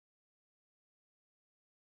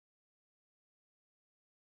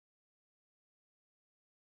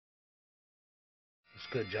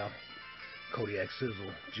good, y'all? Kodiac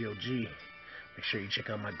Sizzle, GOG. Make sure you check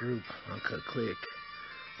out my group, Uncut Click.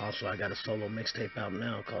 Also, I got a solo mixtape out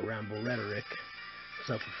now called Ramble Rhetoric. It's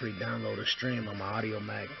up for free download or stream on my audio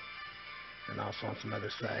mag. And also on some other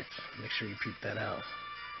sites. Make sure you peep that out.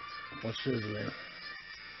 What's Sizzlin?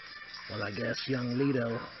 Well, I guess young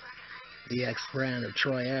Lito, the ex-friend of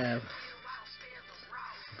Troy Ave,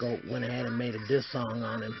 went ahead and made a diss song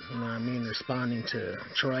on him, you know what I mean, responding to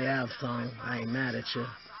Troy Ave's song, I Ain't Mad At You,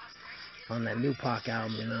 on that new Pac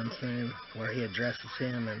album, you know what I'm saying, where he addresses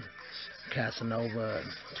him and Casanova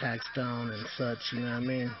and Taxstone and such, you know what I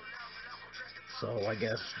mean. So I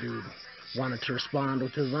guess dude wanted to respond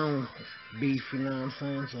with his own beef, you know what I'm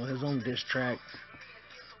saying, so his own diss track.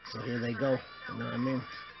 So here they go, you know what I mean.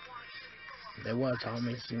 They was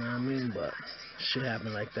homies, you know what I mean, but shit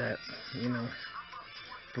happened like that, you know.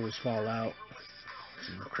 Fools fall out,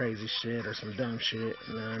 some crazy shit or some dumb shit,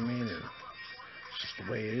 you know what I mean, and it's just the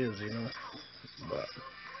way it is, you know, but,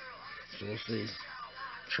 so we'll see.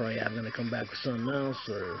 Troy Ave gonna come back with something else,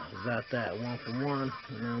 or is that one for one,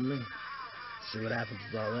 you know what I mean, see what happens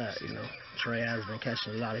with all that, you know. Troy Ave's been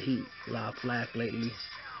catching a lot of heat, a lot of flack lately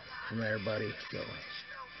from everybody, so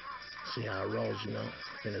see how it rolls, you know,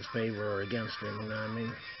 in his favor or against him, you know what I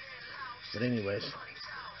mean. But anyways,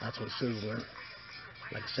 that's what's sizzling.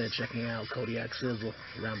 Like I said, check me out, Kodiac Sizzle,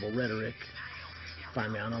 Ramble Rhetoric.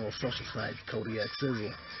 Find me on all those social sites, Kodiac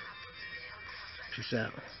Sizzle. Peace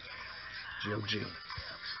out. GOG.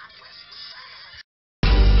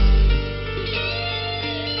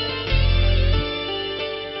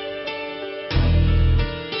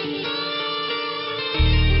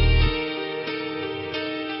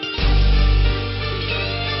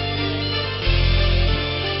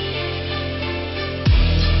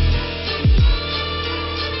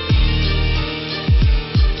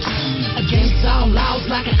 Laws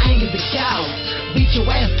like an angry cow. Beat your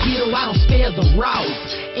ass, kiddo, I don't spare the raw.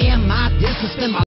 In my distance, spend my